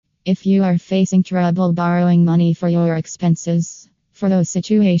If you are facing trouble borrowing money for your expenses, for those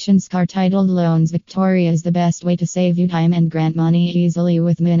situations, car titled loans Victoria is the best way to save you time and grant money easily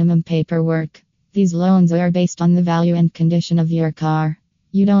with minimum paperwork. These loans are based on the value and condition of your car.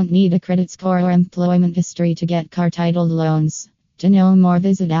 You don't need a credit score or employment history to get car titled loans. To know more,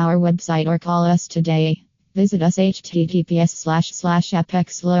 visit our website or call us today. Visit us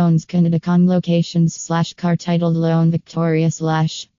https://apexloanscanada.com locations/car titled loan Victoria/